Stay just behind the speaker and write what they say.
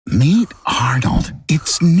Meet Arnold.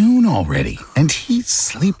 It's noon already, and he's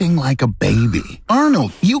sleeping like a baby.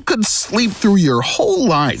 Arnold, you could sleep through your whole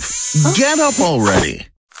life. Get up already.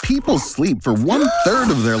 People sleep for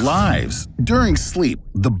 1/3 of their lives. During sleep,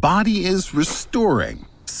 the body is restoring.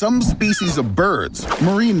 Some species of birds,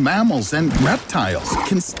 marine mammals, and reptiles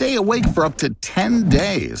can stay awake for up to 10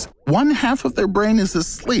 days. One half of their brain is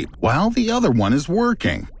asleep, while the other one is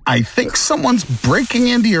working. I think someone's breaking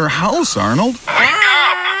into your house, Arnold.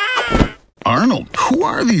 Arnold, who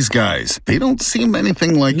are these guys? They don't seem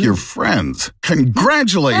anything like your friends.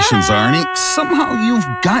 Congratulations, Arnie. Somehow you've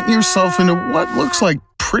gotten yourself into what looks like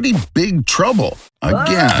pretty big trouble.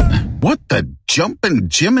 Again. What the jumpin'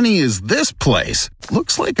 Jiminy is this place?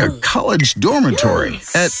 Looks like a college dormitory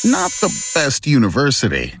at not the best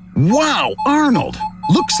university. Wow, Arnold!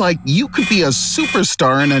 Looks like you could be a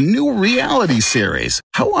superstar in a new reality series.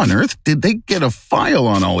 How on earth did they get a file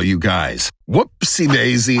on all of you guys?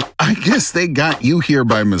 Whoopsie-daisy, I guess they got you here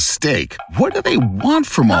by mistake. What do they want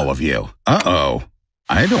from all of you? Uh-oh,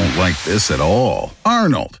 I don't like this at all.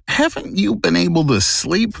 Arnold, haven't you been able to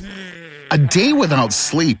sleep? A day without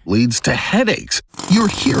sleep leads to headaches. Your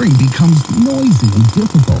hearing becomes noisy and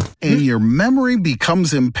difficult, and your memory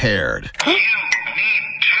becomes impaired.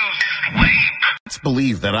 It's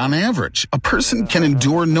believed that on average, a person can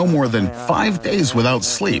endure no more than 5 days without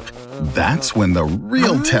sleep. That's when the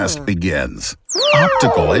real test begins.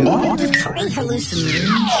 Optical and auditory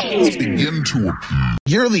hallucinations begin to appear.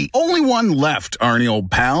 You're the only one left, Arnie,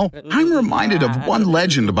 old pal. I'm reminded of one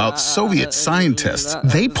legend about Soviet scientists.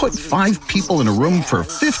 They put 5 people in a room for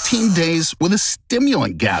 15 days with a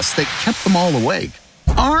stimulant gas that kept them all awake.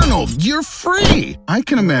 Arnold, you're free! I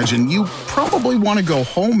can imagine you probably want to go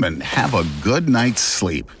home and have a good night's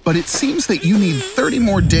sleep. But it seems that you need 30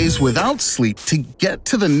 more days without sleep to get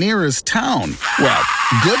to the nearest town. Well,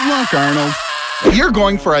 good luck, Arnold. You're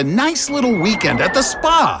going for a nice little weekend at the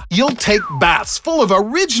spa. You'll take baths full of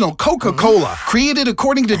original Coca-Cola, created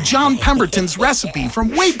according to John Pemberton's recipe from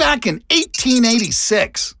way back in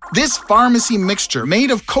 1886. This pharmacy mixture made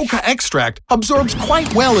of coca extract absorbs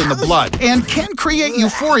quite well in the blood and can create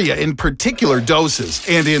euphoria in particular doses.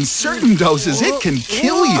 And in certain doses, it can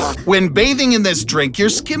kill you. When bathing in this drink, your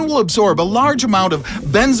skin will absorb a large amount of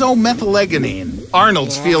benzomethylagonine.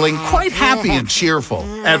 Arnold's feeling quite happy and cheerful.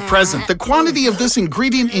 At present, the quantity of this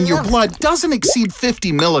ingredient in your blood doesn't exceed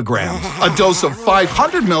 50 milligrams. A dose of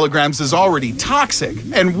 500 milligrams is already toxic,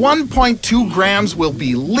 and 1.2 grams will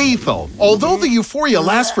be lethal. Although the euphoria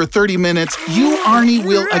lasts for 30 minutes, you, Arnie,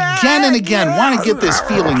 will again and again want to get this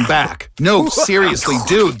feeling back. No, seriously,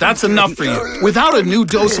 dude, that's enough for you. Without a new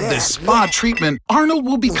dose of this spa treatment, Arnold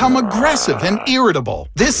will become aggressive and irritable.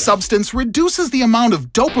 This substance reduces the amount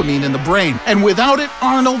of dopamine in the brain, and without it,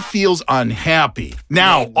 Arnold feels unhappy.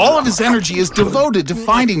 Now, all of his energy is devoted to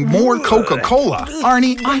finding more Coca-Cola.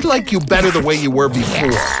 Arnie, I like you better the way you were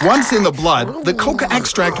before. Once in the blood, the coca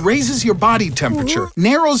extract raises your body temperature,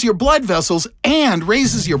 narrows your blood vessels, and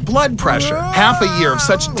raises your blood pressure. Half a year of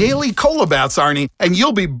such daily cola baths, Arnie, and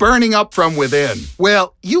you'll be burning up from within.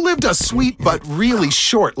 Well, you lived a sweet but really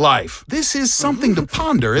short life. This is something to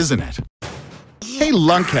ponder, isn't it? Hey,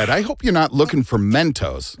 lunkhead, I hope you're not looking for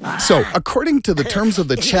Mentos. So, according to the terms of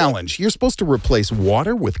the challenge, you're supposed to replace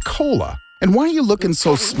water with cola. And why are you looking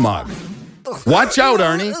so smug? Watch out,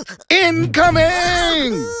 Arnie.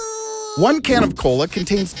 Incoming! 1 can of cola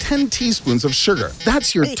contains 10 teaspoons of sugar.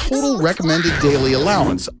 That's your total recommended daily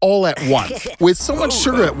allowance, all at once. With so much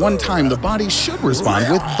sugar at one time, the body should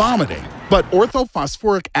respond with vomiting. But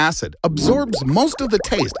orthophosphoric acid absorbs most of the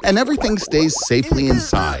taste and everything stays safely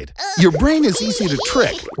inside. Your brain is easy to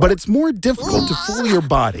trick, but it's more difficult to fool your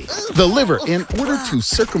body. The liver, in order to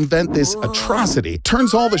circumvent this atrocity,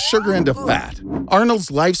 turns all the sugar into fat.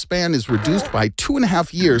 Arnold's lifespan is reduced by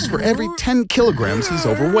 2.5 years for every 10 kilograms he's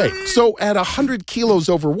overweight. So at 100 kilos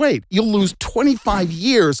overweight, you'll lose 25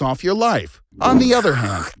 years off your life. On the other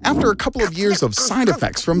hand, after a couple of years of side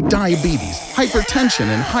effects from diabetes, hypertension,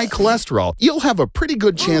 and high cholesterol, you'll have a pretty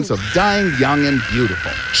good chance of dying young and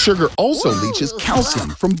beautiful. Sugar also leaches calcium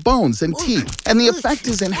from bones and teeth, and the effect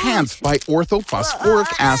is enhanced by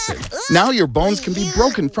orthophosphoric acid. Now your bones can be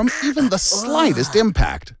broken from even the slightest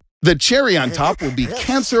impact. The cherry on top will be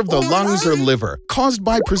cancer of the lungs or liver, caused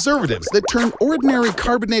by preservatives that turn ordinary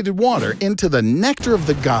carbonated water into the nectar of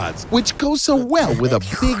the gods, which goes so well with a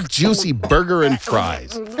big, juicy burger and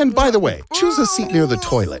fries. And by the way, choose a seat near the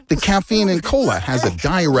toilet. The caffeine in cola has a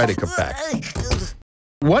diuretic effect.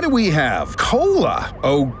 What do we have? Cola.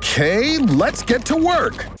 Okay, let's get to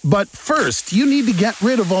work. But first, you need to get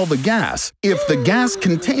rid of all the gas. If the gas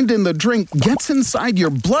contained in the drink gets inside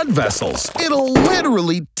your blood vessels, it'll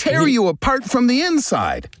literally tear you apart from the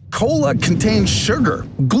inside. Cola contains sugar,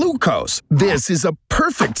 glucose. This is a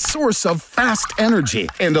perfect source of fast energy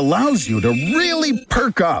and allows you to really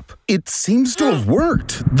perk up. It seems to have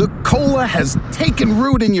worked. The cola has taken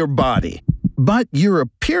root in your body. But your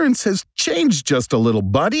appearance has changed just a little,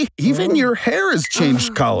 buddy. Even your hair has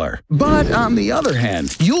changed color. But on the other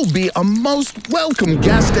hand, you'll be a most welcome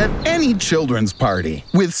guest at any children's party.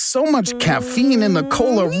 With so much caffeine in the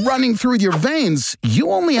cola running through your veins,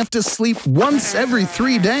 you only have to sleep once every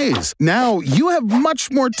 3 days. Now, you have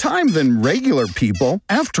much more time than regular people.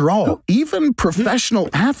 After all, even professional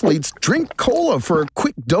athletes drink cola for a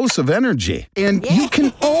quick dose of energy. And you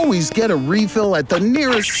can always get a refill at the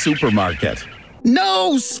nearest supermarket.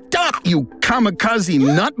 No, stop, you kamikaze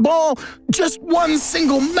nutball! Just one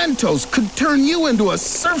single Mentos could turn you into a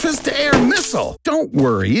surface-to-air missile. Don't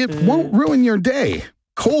worry, it won't ruin your day.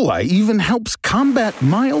 Cola even helps combat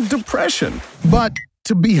mild depression. But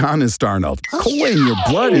to be honest, Arnold, cola in your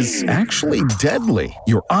blood is actually deadly.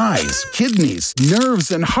 Your eyes, kidneys, nerves,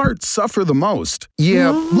 and heart suffer the most. Yeah,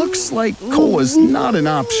 looks like cola's not an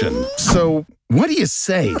option. So, what do you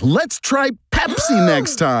say? Let's try Pepsi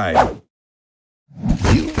next time.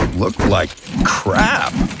 You look like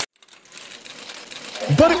crap.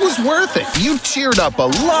 But it was worth it. You cheered up a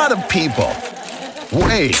lot of people.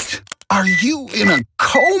 Wait, are you in a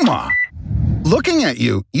coma? Looking at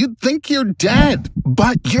you, you'd think you're dead,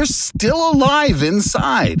 but you're still alive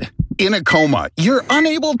inside. In a coma, you're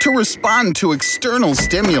unable to respond to external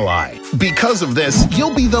stimuli. Because of this,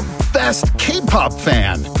 you'll be the best K-pop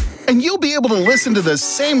fan. And you'll be able to listen to the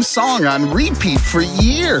same song on repeat for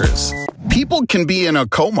years. People can be in a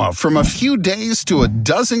coma from a few days to a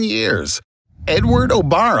dozen years. Edward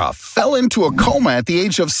Obara fell into a coma at the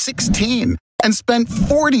age of 16 and spent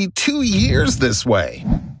 42 years this way.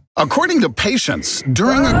 According to patients,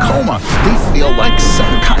 during a coma, they feel like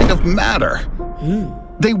some kind of matter.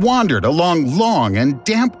 They wandered along long and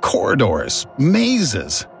damp corridors,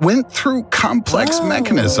 mazes, went through complex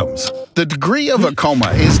mechanisms. The degree of a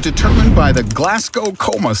coma is determined by the Glasgow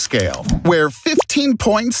Coma Scale, where 15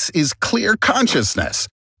 points is clear consciousness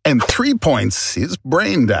and 3 points is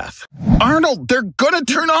brain death. Arnold, they're gonna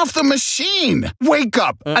turn off the machine! Wake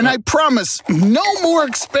up, and I promise, no more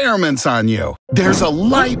experiments on you. There's a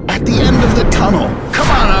light at the end of the tunnel. Come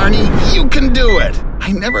on, Arnie, you can do it.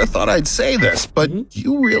 I never thought I'd say this, but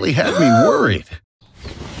you really had me worried.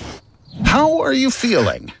 How are you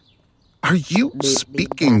feeling? Are you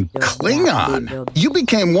speaking Klingon? You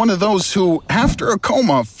became one of those who, after a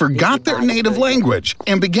coma, forgot their native language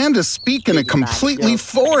and began to speak in a completely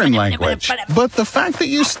foreign language. But the fact that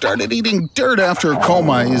you started eating dirt after a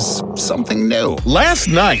coma is something new. Last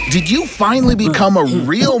night, did you finally become a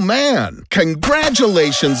real man?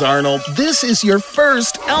 Congratulations, Arnold. This is your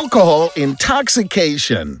first alcohol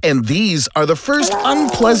intoxication. And these are the first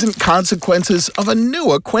unpleasant consequences of a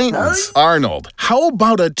new acquaintance. Arnold, how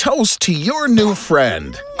about a toast to your new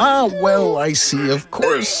friend? Ah, well, I see. Of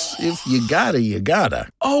course, if you gotta, you gotta.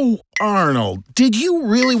 Oh, Arnold, did you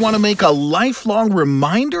really want to make a lifelong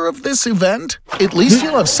reminder of this event? At least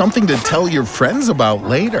you'll have something to tell your friends about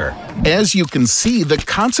later. As you can see, the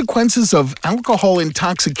consequences of alcohol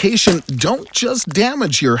intoxication don't just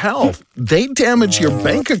damage your health. They damage your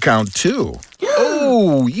bank account, too.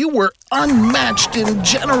 Oh, you were unmatched in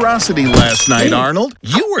generosity last night, Arnold.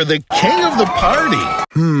 You were the king of the party.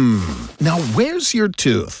 Now where's your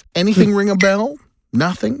tooth? Anything ring a bell?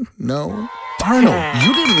 Nothing? No? Arnold,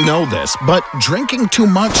 you didn't know this, but drinking too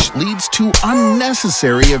much leads to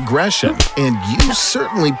unnecessary aggression, and you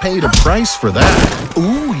certainly paid a price for that.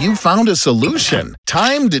 Ooh, you found a solution.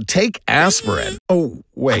 Time to take aspirin. Oh,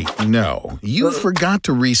 wait, no. You forgot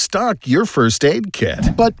to restock your first aid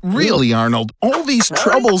kit. But really, Arnold, all these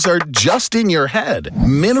troubles are just in your head.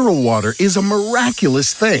 Mineral water is a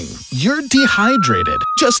miraculous thing. You're dehydrated.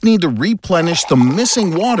 Just need to replenish the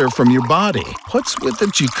missing water from your body. What's with the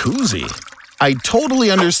jacuzzi? I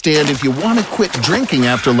totally understand if you want to quit drinking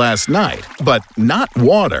after last night, but not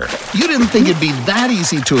water. You didn't think it'd be that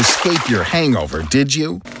easy to escape your hangover, did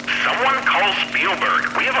you? Someone call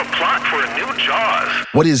Spielberg. We have a plot for a new Jaws.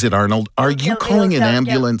 What is it, Arnold? Are you calling an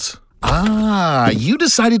ambulance? Ah, you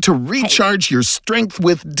decided to recharge your strength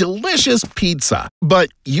with delicious pizza. But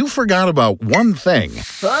you forgot about one thing.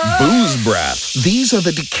 Booze breath. These are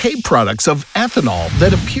the decay products of ethanol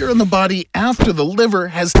that appear in the body after the liver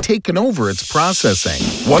has taken over its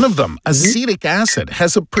processing. One of them, acetic acid,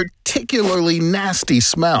 has a particularly nasty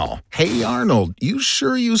smell. Hey Arnold, you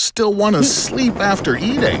sure you still want to sleep after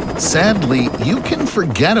eating? Sadly, you can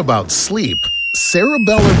forget about sleep.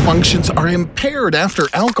 Cerebellar functions are impaired after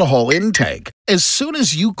alcohol intake. As soon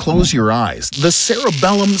as you close your eyes, the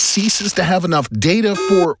cerebellum ceases to have enough data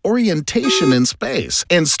for orientation in space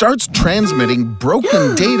and starts transmitting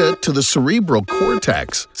broken data to the cerebral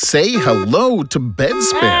cortex. Say hello to bed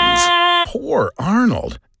spins. Poor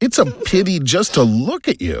Arnold. It's a pity just to look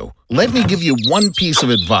at you. Let me give you one piece of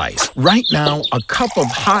advice. Right now, a cup of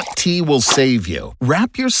hot tea will save you.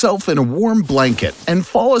 Wrap yourself in a warm blanket and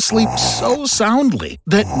fall asleep so soundly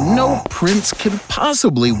that no prince can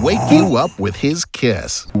possibly wake you up with his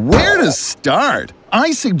kiss. Where to start?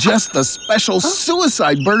 I suggest the special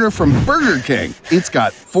suicide burger from Burger King. It's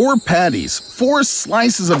got 4 patties, 4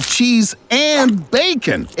 slices of cheese, and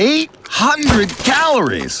bacon. 800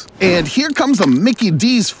 calories. And here comes the Mickey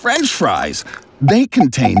D's French fries. They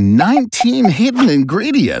contain 19 hidden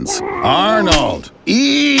ingredients. Arnold,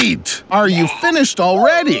 eat! Are you finished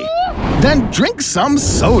already? Then drink some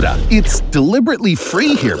soda. It's deliberately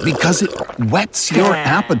free here because it whets your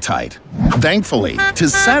appetite. Thankfully, to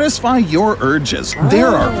satisfy your urges, there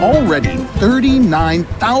are already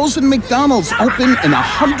 39,000 McDonald's open in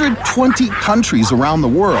 120 countries around the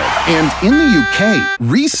world. And in the UK,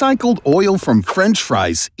 recycled oil from French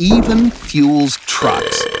fries even fuels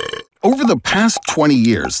trucks. Over the past 20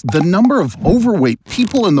 years, the number of overweight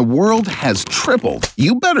people in the world has tripled.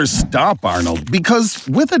 You better stop, Arnold, because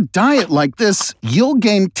with a diet like this, you'll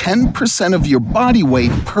gain 10% of your body weight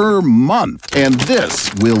per month. And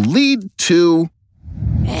this will lead to...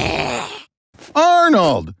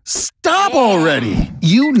 Arnold, stop already!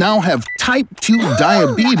 You now have type 2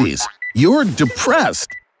 diabetes. You're depressed.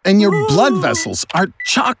 And your blood vessels are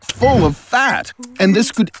chock full of fat. And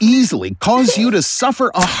this could easily cause you to suffer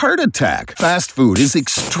a heart attack. Fast food is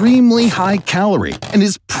extremely high calorie and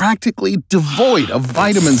is practically devoid of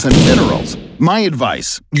vitamins and minerals. My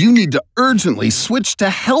advice, you need to urgently switch to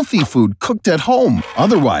healthy food cooked at home.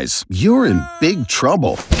 Otherwise, you're in big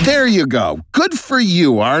trouble. There you go. Good for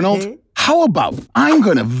you, Arnold. How about I'm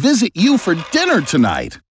gonna visit you for dinner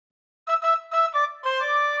tonight?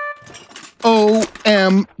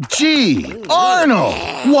 OMG! Arnold!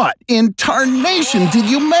 What in tarnation did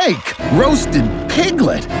you make? Roasted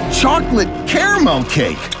piglet? Chocolate caramel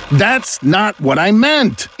cake? That's not what I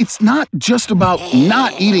meant. It's not just about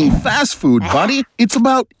not eating fast food, buddy. It's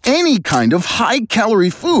about any kind of high-calorie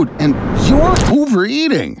food, and you're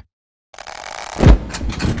overeating.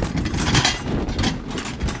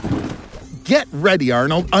 Get ready,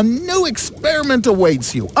 Arnold. A new experiment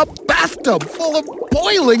awaits you. A bathtub full of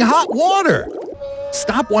boiling hot water.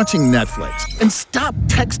 Stop watching Netflix and stop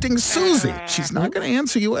texting Susie. She's not going to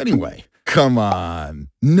answer you anyway. Come on.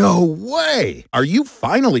 No way. Are you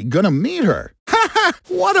finally going to meet her? Ha!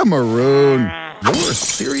 What a maroon. You're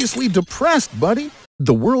seriously depressed, buddy.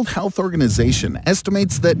 The World Health Organization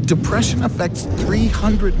estimates that depression affects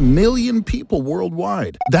 300 million people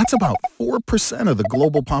worldwide. That's about 4% of the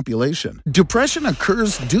global population. Depression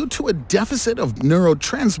occurs due to a deficit of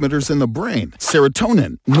neurotransmitters in the brain,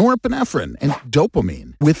 serotonin, norepinephrine, and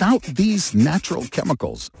dopamine. Without these natural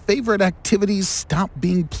chemicals, favorite activities stop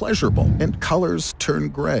being pleasurable and colors turn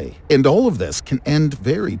gray. And all of this can end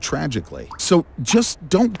very tragically. So just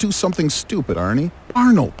don't do something stupid, Arnie.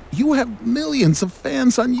 Arnold, you have millions of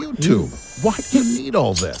fans on YouTube. Why do you need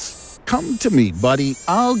all this? Come to me, buddy.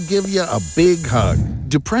 I'll give you a big hug.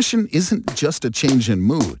 Depression isn't just a change in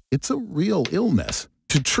mood. It's a real illness.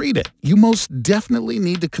 To treat it, you most definitely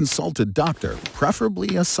need to consult a doctor,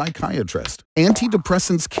 preferably a psychiatrist.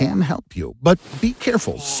 Antidepressants can help you, but be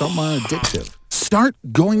careful, some are addictive. Start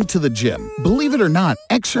going to the gym. Believe it or not,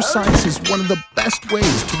 exercise is one of the best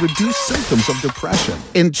ways to reduce symptoms of depression.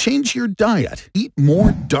 And change your diet. Eat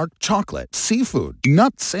more dark chocolate, seafood,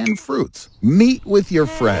 nuts, and fruits. Meet with your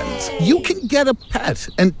friends. You can get a pet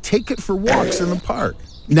and take it for walks in the park.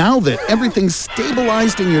 Now that everything's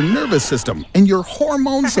stabilized in your nervous system and your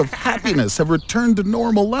hormones of happiness have returned to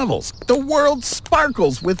normal levels, the world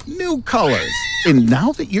sparkles with new colors. And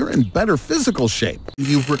now that you're in better physical shape,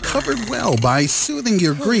 you've recovered well by soothing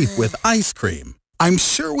your grief with ice cream. I'm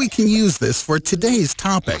sure we can use this for today's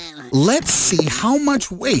topic. Let's see how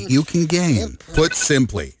much weight you can gain. Put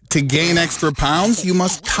simply, To gain extra pounds, you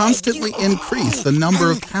must constantly increase the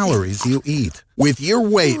number of calories you eat. With your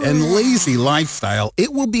weight and lazy lifestyle,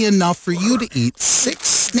 it will be enough for you to eat 6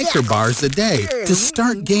 Snicker bars a day to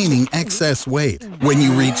start gaining excess weight. When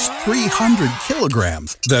you reach 300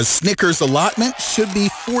 kilograms, the Snickers allotment should be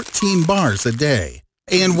 14 bars a day.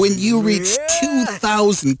 And when you reach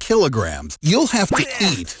 2,000 kilograms, you'll have to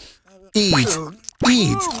eat,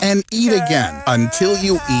 and eat again until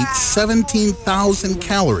you eat 17,000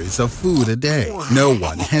 calories of food a day. No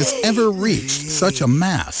one has ever reached such a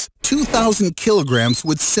mass. 2,000 kilograms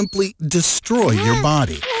would simply destroy your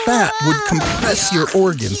body. Fat would compress your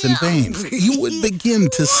organs and veins. You would begin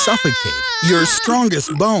to suffocate. Your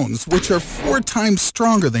strongest bones, which are 4 times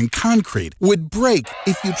stronger than concrete, would break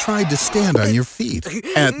if you tried to stand on your feet.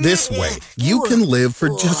 At this weight, you can live for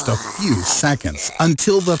just a few seconds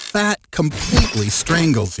until the fat completely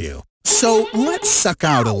strangles you. So let's suck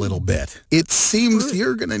out a little bit. It seems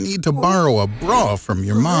you're gonna need to borrow a bra from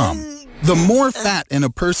your mom. The more fat in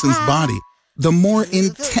a person's body, the more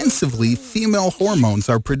intensively female hormones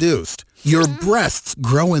are produced. Your breasts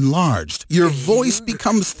grow enlarged, your voice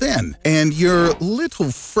becomes thin, and your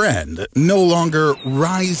little friend no longer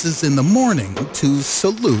rises in the morning to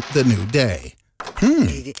salute the new day.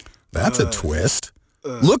 That's a twist.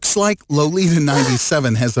 Looks like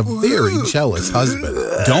Lolita97 has a very jealous husband.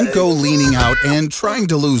 Don't go leaning out and trying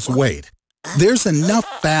to lose weight. There's enough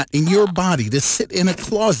fat in your body to sit in a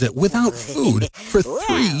closet without food for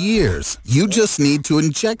 3 years. You just need to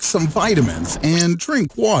inject some vitamins and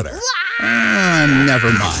drink water.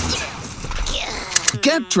 Never mind.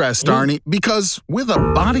 Get dressed, Arnie, because with a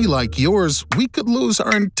body like yours, we could lose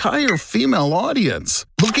our entire female audience.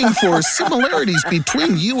 Looking for similarities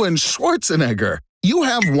between you and Schwarzenegger. You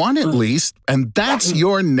have one at least, and that's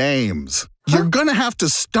your names. You're gonna have to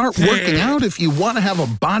start working out if you want to have a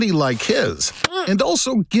body like his. And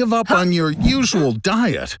also give up on your usual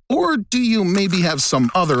diet. Or do you maybe have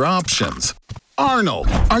some other options? Arnold,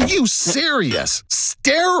 are you serious?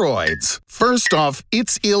 Steroids! First off,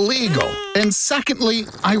 it's illegal. And secondly,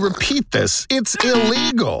 I repeat this, it's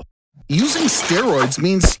illegal. Using steroids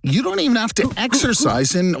means you don't even have to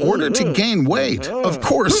exercise in order to gain weight. Of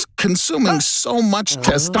course, consuming so much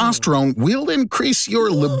testosterone will increase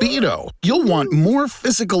your libido. You'll want more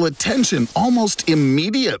physical attention almost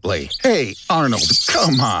immediately. Hey, Arnold,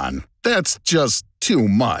 come on. That's just too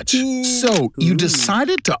much. So, you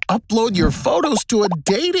decided to upload your photos to a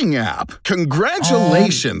dating app.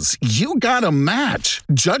 Congratulations, you got a match.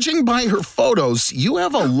 Judging by her photos, you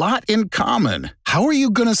have a lot in common. How are you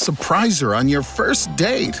gonna surprise her on your first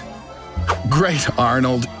date? Great,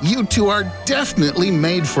 Arnold. You two are definitely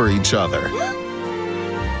made for each other.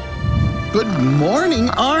 Good morning,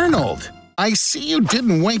 Arnold. I see you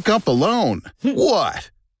didn't wake up alone. What?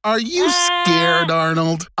 Are you scared,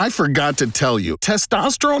 Arnold? I forgot to tell you,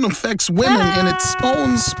 testosterone affects women in its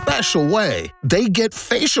own special way. They get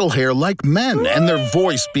facial hair like men, and their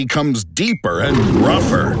voice becomes deeper and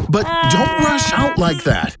rougher. But don't rush out like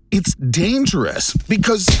that. It's dangerous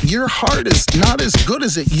because your heart is not as good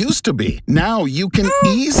as it used to be. Now you can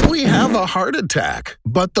easily have a heart attack.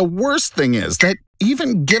 But the worst thing is that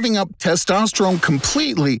even giving up testosterone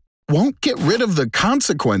completely won't get rid of the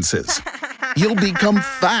consequences. You'll become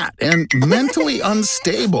fat and mentally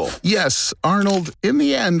unstable. Yes, Arnold, in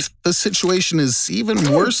the end, the situation is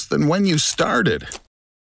even worse than when you started.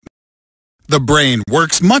 The brain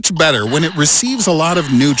works much better when it receives a lot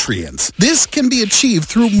of nutrients. This can be achieved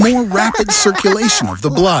through more rapid circulation of the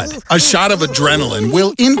blood. A shot of adrenaline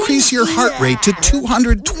will increase your heart rate to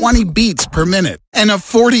 220 beats per minute, and a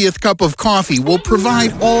 40th cup of coffee will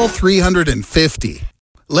provide all 350.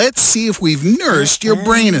 Let's see if we've nourished your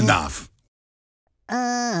brain enough.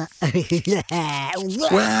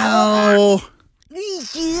 Well...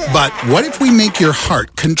 But what if we make your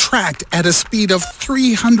heart contract at a speed of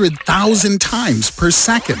 300,000 times per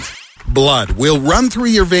second? Blood will run through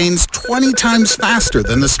your veins 20 times faster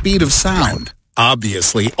than the speed of sound.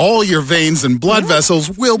 Obviously, all your veins and blood vessels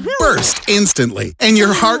will burst instantly, and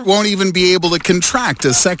your heart won't even be able to contract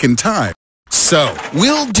a second time. So,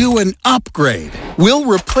 we'll do an upgrade. We'll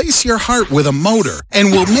replace your heart with a motor,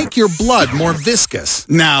 and we'll make your blood more viscous.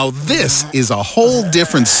 Now, this is a whole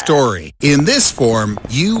different story. In this form,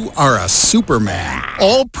 you are a Superman.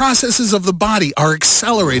 All processes of the body are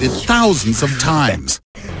accelerated thousands of times.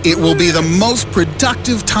 It will be the most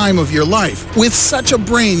productive time of your life. With such a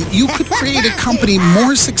brain, you could create a company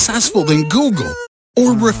more successful than Google.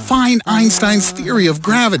 Or refine Einstein's theory of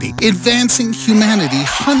gravity, advancing humanity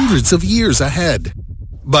hundreds of years ahead.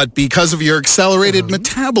 But because of your accelerated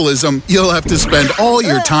metabolism, you'll have to spend all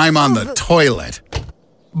your time on the toilet.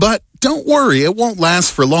 But don't worry, it won't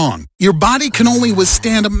last for long. Your body can only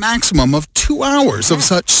withstand a maximum of 2 hours of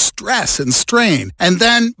such stress and strain, and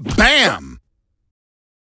then, bam!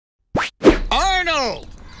 Arnold!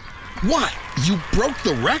 What? You broke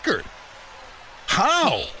the record?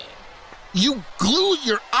 How? You glued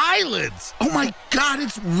your eyelids! Oh my God,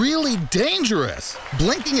 it's really dangerous!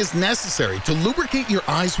 Blinking is necessary to lubricate your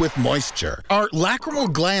eyes with moisture. Our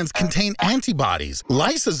lacrimal glands contain antibodies,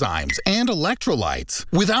 lysozymes, and electrolytes.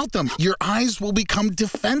 Without them, your eyes will become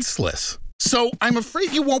defenseless. So I'm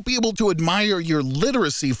afraid you won't be able to admire your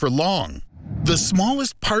literacy for long. The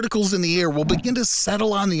smallest particles in the air will begin to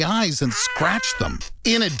settle on the eyes and scratch them.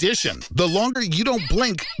 In addition, the longer you don't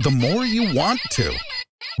blink, the more you want to.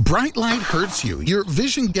 Bright light hurts you. Your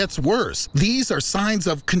vision gets worse. These are signs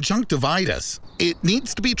of conjunctivitis. It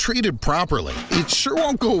needs to be treated properly. It sure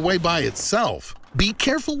won't go away by itself. Be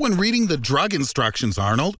careful when reading the drug instructions,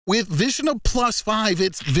 Arnold. With vision of +5,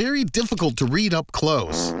 it's very difficult to read up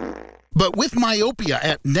close. But with myopia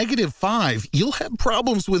at -5, you'll have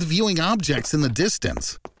problems with viewing objects in the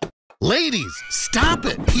distance. Ladies, stop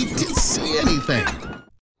it! He didn't see anything.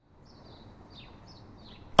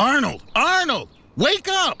 Arnold! Arnold! Wake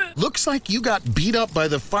up! Looks like you got beat up by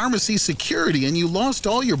the pharmacy security and you lost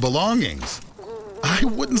all your belongings. I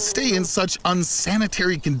wouldn't stay in such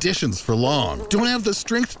unsanitary conditions for long. Don't have the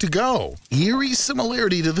strength to go. Eerie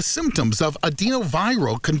similarity to the symptoms of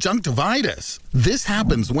adenoviral conjunctivitis. This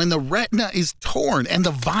happens when the retina is torn and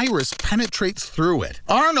the virus penetrates through it.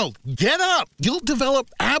 Arnold, get up! You'll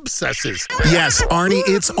develop abscesses. Yes, Arnie,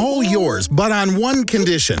 it's all yours, but on one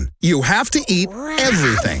condition. You have to eat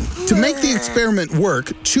everything. To make the experiment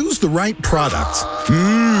work, choose the right products.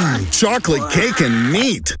 Chocolate cake and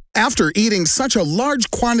meat. After eating such a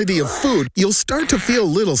large quantity of food, you'll start to feel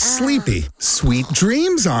a little sleepy. Sweet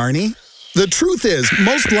dreams, Arnie. The truth is,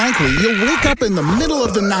 most likely you'll wake up in the middle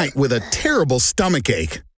of the night with a terrible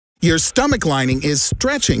stomachache. Your stomach lining is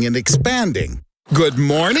stretching and expanding. Good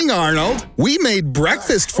morning, Arnold. We made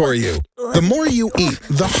breakfast for you. The more you eat,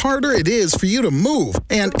 the harder it is for you to move,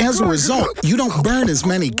 and as a result, you don't burn as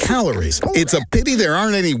many calories. It's a pity there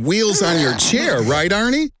aren't any wheels on your chair, right,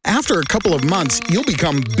 Arnie? After a couple of months, you'll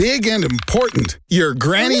become big and important. Your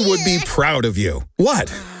granny would be proud of you.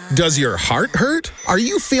 What? Does your heart hurt? Are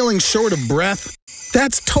you feeling short of breath?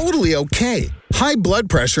 That's totally okay. High blood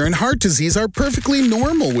pressure and heart disease are perfectly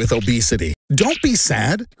normal with obesity. Don't be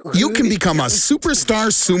sad. You can become a superstar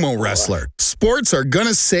sumo wrestler. Sports are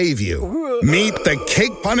gonna save you. Meet the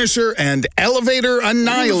Cake Punisher and Elevator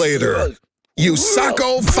Annihilator.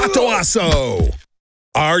 Yusako Fatoaso.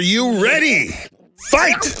 Are you ready?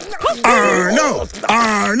 Fight! Arnold!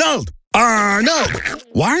 Arnold! Arnold!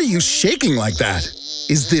 Why are you shaking like that?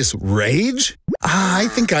 Is this rage? I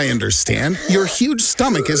think I understand. Your huge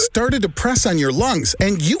stomach has started to press on your lungs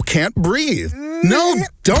and you can't breathe. No,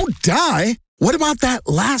 don't die. What about that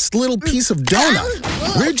last little piece of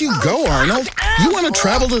donut? Where'd you go, Arnold? You want to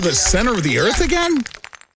travel to the center of the earth again?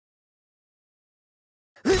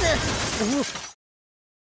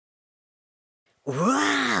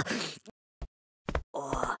 Wow.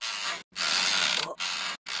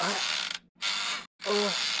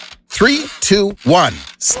 3, 2, 1,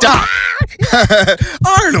 stop!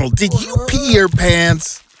 Arnold, did you pee your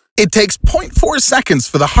pants? It takes 0.4 seconds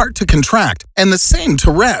for the heart to contract and the same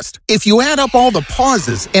to rest. If you add up all the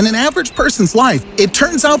pauses in an average person's life, it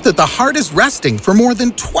turns out that the heart is resting for more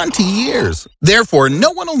than 20 years. Therefore,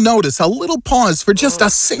 no one will notice a little pause for just a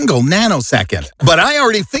single nanosecond. But I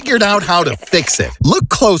already figured out how to fix it. Look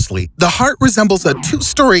closely. The heart resembles a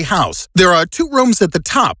 2-story house. There are 2 rooms at the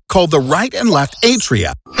top called the right and left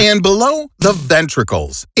atria, and below, the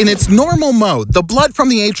ventricles. In its normal mode, the blood from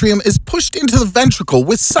the atrium is pushed into the ventricle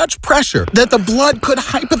with such pressure that the blood could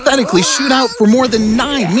hypothetically shoot out for more than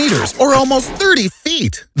 9 meters or almost 30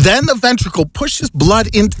 feet. Then the ventricle pushes blood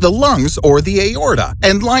into the lungs or the aorta,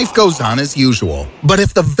 and life goes on as usual. But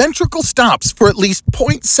if the ventricle stops for at least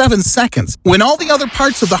 0.7 seconds, when all the other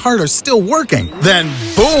parts of the heart are still working, then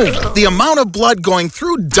boom, the amount of blood going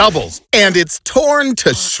through doubles, and it's torn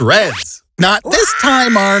to shreds. Not this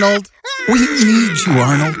time, Arnold. We need you,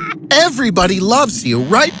 Arnold. Everybody loves you,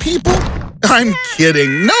 right, people? I'm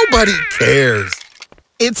kidding. Nobody cares.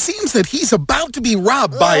 It seems that he's about to be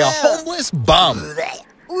robbed by a homeless bum.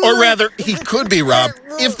 Or rather, he could be robbed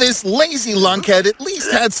if this lazy lunkhead at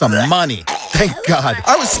least had some money. Thank God.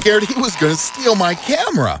 I was scared he was going to steal my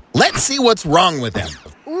camera. Let's see what's wrong with him.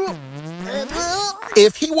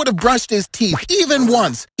 If he would have brushed his teeth even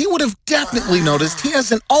once, he would have definitely noticed he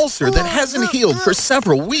has an ulcer that hasn't healed for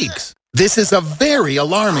several weeks. This is a very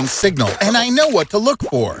alarming signal, and I know what to look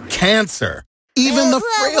for. Cancer. Even the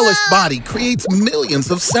frailest body creates millions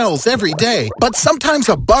of cells every day. But sometimes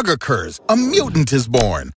a bug occurs, a mutant is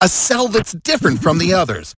born, a cell that's different from the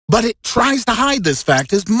others. But it tries to hide this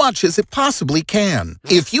fact as much as it possibly can.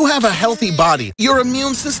 If you have a healthy body, your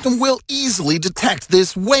immune system will easily detect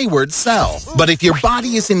this wayward cell. But if your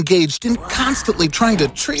body is engaged in constantly trying to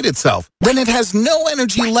treat itself, then it has no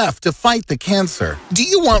energy left to fight the cancer. Do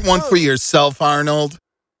you want one for yourself, Arnold?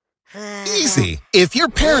 Easy. If your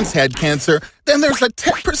parents had cancer, then there's a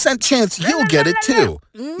 10% chance you'll get it too.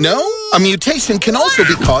 No? A mutation can also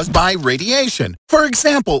be caused by radiation. For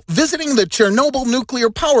example, visiting the Chernobyl nuclear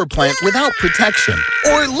power plant without protection,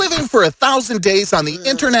 or living for 1,000 days on the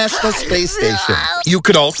International Space Station. You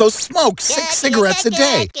could also smoke 6 cigarettes a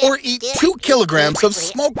day, or eat 2 kilograms of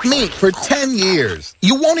smoked meat for 10 years.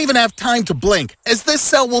 You won't even have time to blink, as this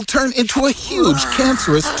cell will turn into a huge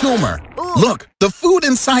cancerous tumor. Look, the food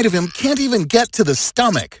inside of him can't even get to the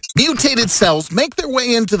stomach. Mutated cells make their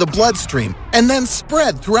way into the bloodstream and then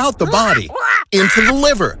spread throughout the body, into the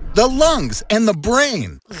liver, the lungs, and the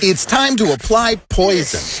brain. It's time to apply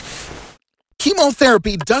poison.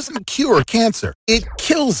 Chemotherapy doesn't cure cancer, it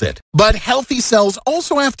kills it. But healthy cells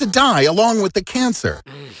also have to die along with the cancer.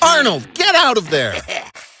 Arnold, get out of there!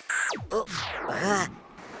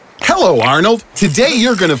 Hello, Arnold. Today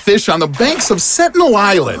you're gonna fish on the banks of Sentinel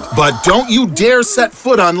Island, but don't you dare set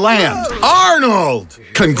foot on land. Arnold!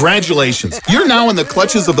 Congratulations, you're now in the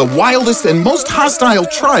clutches of the wildest and most hostile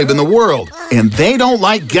tribe in the world, and they don't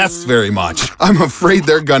like guests very much. I'm afraid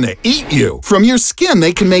they're gonna eat you. From your skin,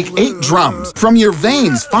 they can make 8 drums, from your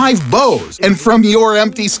veins, 5 bows, and from your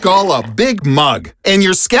empty skull, a big mug. And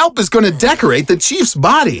your scalp is gonna decorate the chief's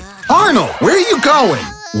body. Arnold, where are you going?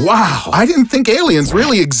 Wow, I didn't think aliens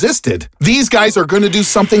really existed. These guys are going to do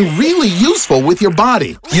something really useful with your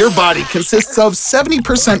body. Your body consists of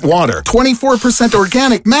 70% water, 24%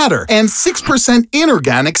 organic matter, and 6%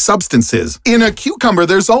 inorganic substances. In a cucumber,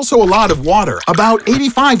 there's also a lot of water, about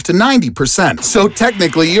 85 to 90%. So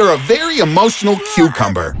technically, you're a very emotional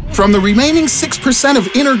cucumber. From the remaining 6% of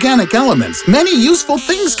inorganic elements, many useful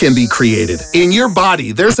things can be created. In your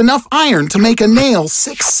body, there's enough iron to make a nail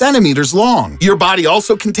 6 centimeters long. Your body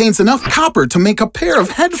also contains enough copper to make a pair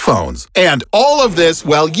of headphones. And all of this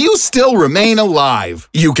while you still remain alive.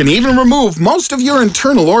 You can even remove most of your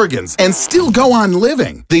internal organs and still go on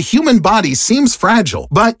living. The human body seems fragile,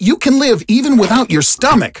 but you can live even without your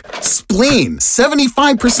stomach, spleen,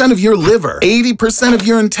 75% of your liver, 80% of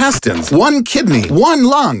your intestines, 1 kidney, 1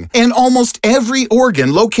 lung, and almost every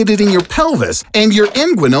organ located in your pelvis and your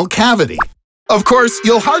inguinal cavity. Of course,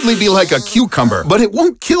 you'll hardly be like a cucumber, but it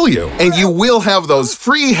won't kill you, and you will have those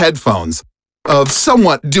free headphones of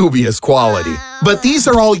somewhat dubious quality. But these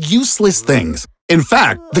are all useless things. In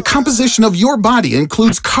fact, the composition of your body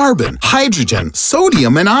includes carbon, hydrogen,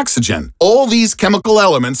 sodium, and oxygen. All these chemical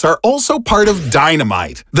elements are also part of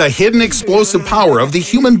dynamite. The hidden explosive power of the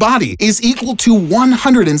human body is equal to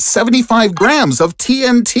 175 grams of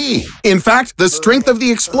TNT. In fact, the strength of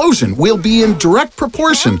the explosion will be in direct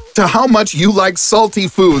proportion to how much you like salty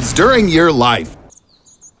foods during your life.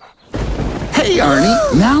 Hey,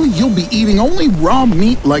 Arnie, now you'll be eating only raw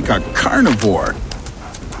meat like a carnivore.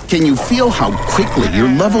 Can you feel how quickly your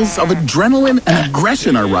levels of adrenaline and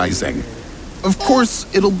aggression are rising? Of course,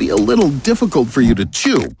 it'll be a little difficult for you to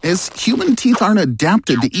chew, as human teeth aren't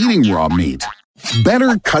adapted to eating raw meat.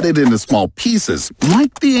 Better cut it into small pieces,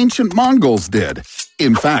 like the ancient Mongols did.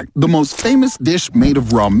 In fact, the most famous dish made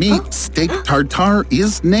of raw meat, steak tartare,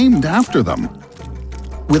 is named after them.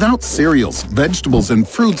 Without cereals, vegetables, and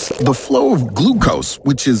fruits, the flow of glucose,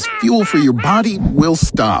 which is fuel for your body, will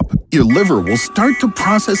stop. Your liver will start to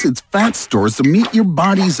process its fat stores to meet your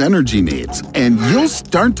body's energy needs, and you'll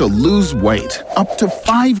start to lose weight, up to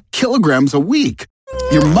 5 kilograms a week.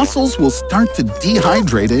 Your muscles will start to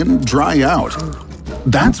dehydrate and dry out.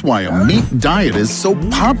 That's why a meat diet is so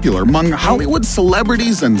popular among Hollywood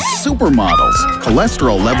celebrities and supermodels.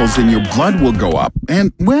 Cholesterol levels in your blood will go up,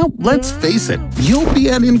 and, well, let's face it, you'll be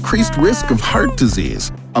at increased risk of heart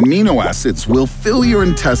disease. Amino acids will fill your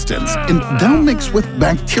intestines, and they'll mix with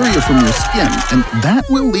bacteria from your skin, and that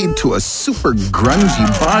will lead to a super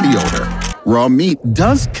grungy body odor. Raw meat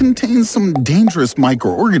does contain some dangerous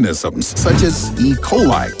microorganisms, such as E.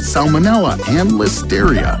 coli, salmonella, and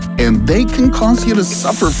listeria, and they can cause you to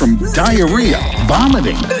suffer from diarrhea,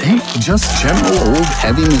 vomiting, and just general old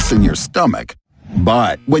heaviness in your stomach.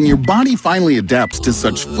 But when your body finally adapts to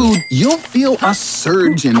such food, you'll feel a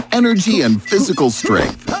surge in energy and physical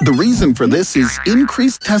strength. The reason for this is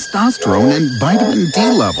increased testosterone and vitamin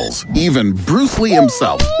D levels. Even Bruce Lee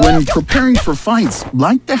himself, when preparing for fights,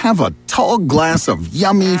 liked to have a tall glass of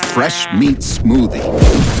yummy, fresh meat smoothie.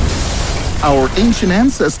 Our ancient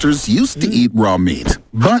ancestors used to eat raw meat,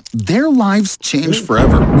 but their lives changed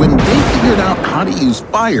forever when they figured out how to use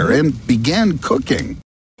fire and began cooking.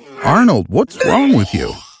 Arnold, what's wrong with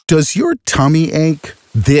you? Does your tummy ache?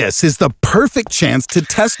 This is the perfect chance to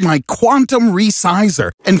test my quantum resizer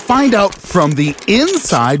and find out from the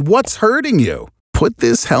inside what's hurting you. Put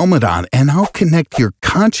this helmet on and I'll connect your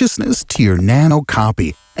consciousness to your nano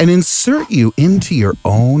copy and insert you into your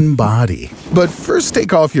own body. But first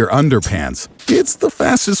take off your underpants. It's the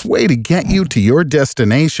fastest way to get you to your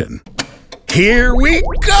destination. Here we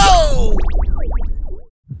go!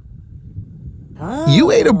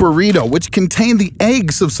 You ate a burrito which contained the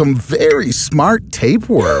eggs of some very smart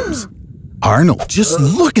tapeworms. Arnold, just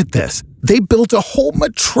look at this. They built a whole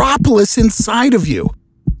metropolis inside of you.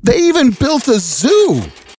 They even built a zoo.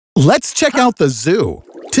 Let's check out the zoo.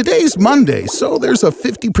 Today's Monday, so there's a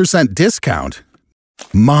 50% discount.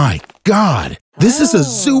 My God, this is a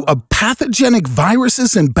zoo of pathogenic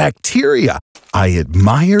viruses and bacteria. I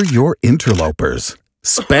admire your interlopers.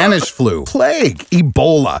 Spanish flu, plague,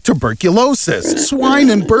 Ebola, tuberculosis, swine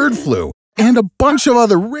and bird flu, and a bunch of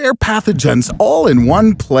other rare pathogens all in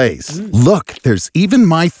one place. Look, there's even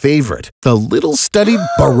my favorite, the little studied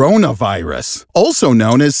coronavirus, also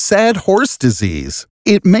known as sad horse disease.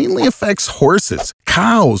 It mainly affects horses,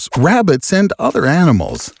 cows, rabbits, and other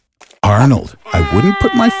animals. Arnold, I wouldn't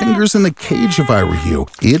put my fingers in the cage if I were you.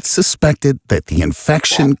 It's suspected that the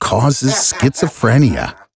infection causes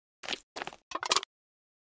schizophrenia.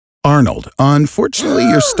 Arnold, unfortunately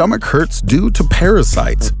your stomach hurts due to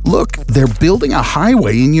parasites. Look, they're building a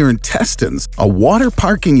highway in your intestines, a water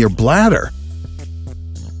park in your bladder.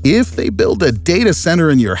 If they build a data center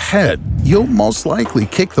in your head, you'll most likely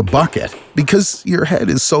kick the bucket because your head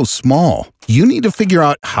is so small. You need to figure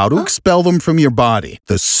out how to expel them from your body.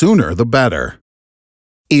 The sooner, the better.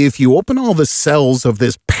 If you open all the cells of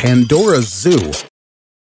this Pandora zoo,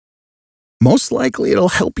 most likely it'll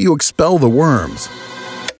help you expel the worms.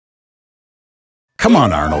 Come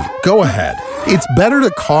on, Arnold, go ahead. It's better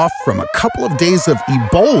to cough from a couple of days of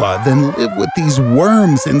Ebola than live with these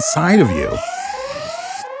worms inside of you.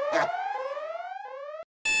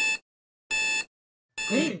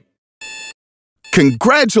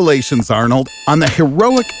 Congratulations, Arnold, on the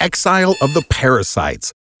heroic exile of the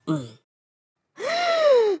parasites.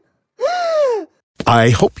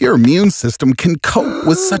 I hope your immune system can cope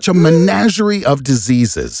with such a menagerie of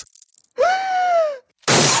diseases.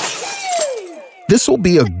 This will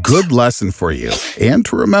be a good lesson for you, and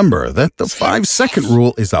to remember that the 5-second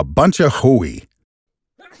rule is a bunch of hooey.